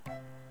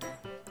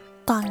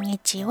こんに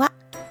ちは、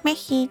メ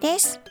ヒで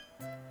す。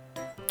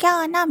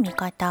今日の御言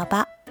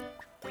葉、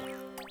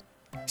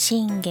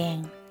箴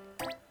言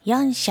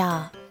4章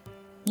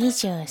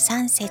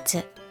23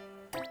節。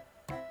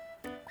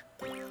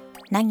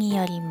何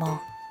よりも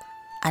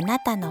あな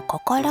たの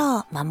心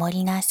を守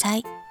りなさ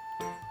い。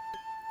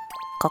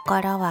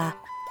心は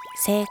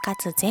生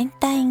活全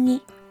体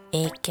に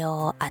影響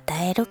を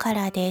与えるか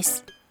らで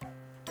す。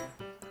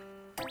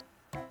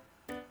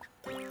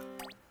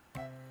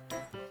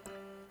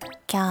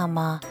今日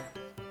も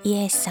イ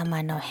エス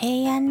様の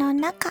平安の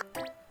中、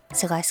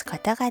過ごすこ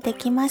とがで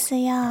きます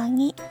よう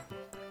に。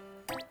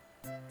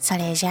そ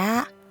れじゃ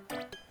あ、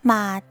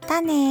ま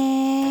た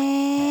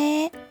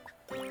ねー。